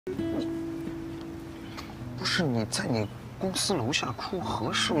不是你在你公司楼下哭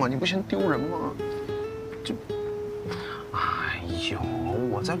合适吗？你不嫌丢人吗？这，哎呦，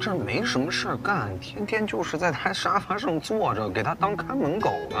我在这儿没什么事儿干，天天就是在他沙发上坐着，给他当看门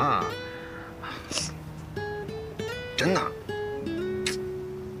狗呢。真的，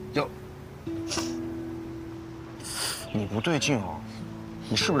要你不对劲哦，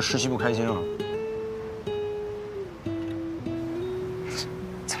你是不是实习不开心啊？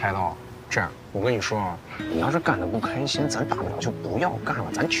猜到。 这样，我跟你说啊，你要是干得不开心，咱大不了就不要干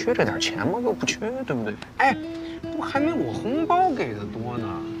了，咱缺这点钱吗？又不缺，对不对？哎，不还没我红包给的多呢。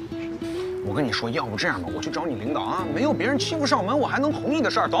我跟你说，要不这样吧，我去找你领导啊，没有别人欺负上门，我还能同意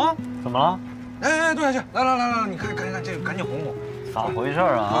的事儿，懂？怎么了？哎，坐下去，来，你看，这个赶紧哄哄。咋回事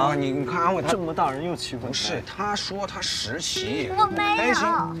啊？你看安慰他。这么大人又欺负你？不是，他说他实习，我没有，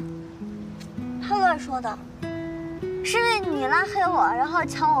他乱说的。 是因为你拉黑我，然后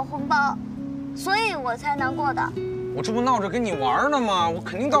抢我红包，所以我才难过的。我这不闹着跟你玩呢吗？我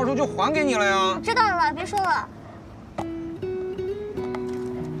肯定到时候就还给你了呀。知道了，别说了。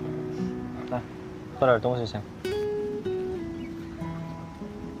来，喝点东西先。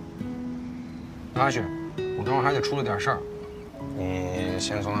阿雪，我等会儿还得出了点事儿，你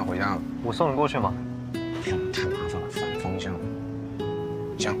先送他回家了。我送你过去吗？不用，太麻烦了，反方向。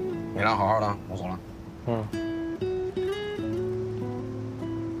行，你俩好好的，我走了。嗯。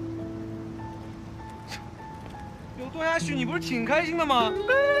 段嘉许，你不是挺开心的吗？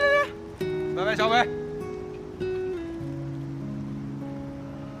来，拜拜，小伟。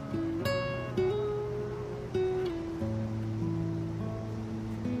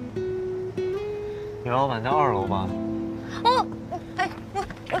李老板在2楼吧？我，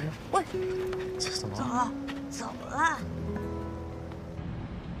怎么了？走了。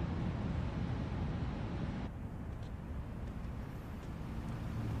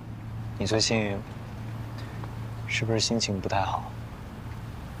你最近是不是心情不太好？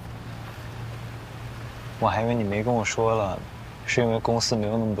我还以为你没跟我说了，是因为公司没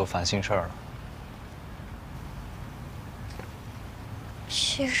有那么多烦心事儿了。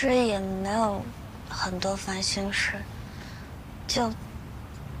其实也没有很多烦心事，就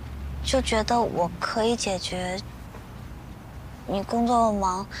觉得我可以解决。你工作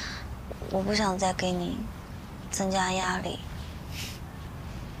忙，我不想再给你增加压力。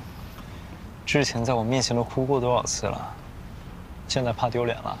 之前在我面前都哭过多少次了，现在怕丢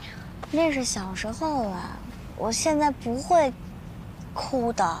脸了？那是小时候了，我现在不会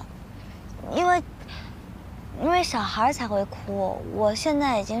哭的，因为小孩才会哭。我现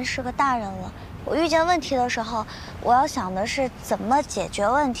在已经是个大人了，我遇见问题的时候，我要想的是怎么解决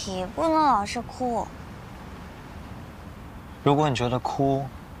问题，不能老是哭。如果你觉得哭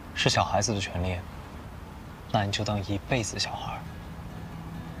是小孩子的权利，那你就当一辈子小孩。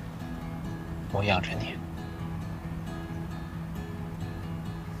 我养着你，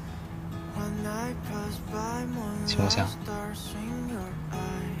行不行？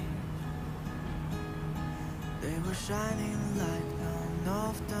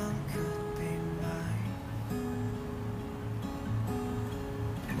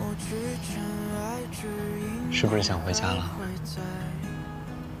是不是想回家了？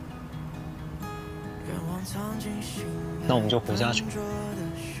那我们就回家去。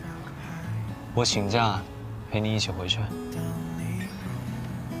 我请假，陪你一起回去。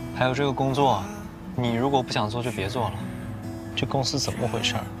还有这个工作，你如果不想做就别做了。这公司怎么回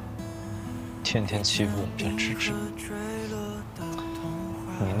事？天天欺负我们家芝芝。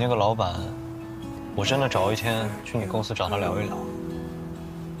你那个老板，我真的找一天去你公司找他聊一聊。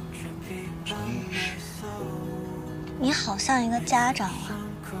真是。你好像一个家长啊。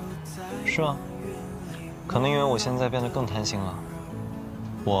是啊。可能因为我现在变得更贪心了，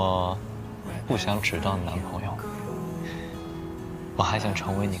我。 不想只当你男朋友，我还想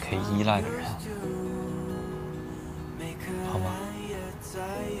成为你可以依赖的人，好吗？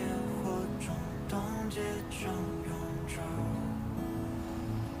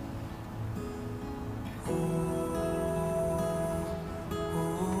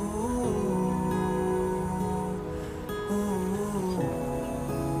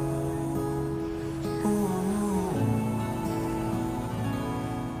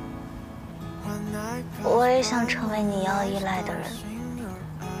我也想成为你要依赖的人，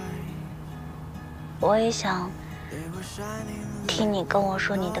我也想听你跟我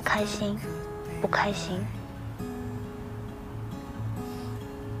说你的开心、不开心。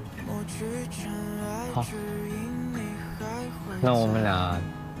好，那我们俩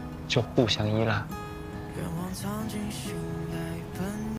就互相依赖。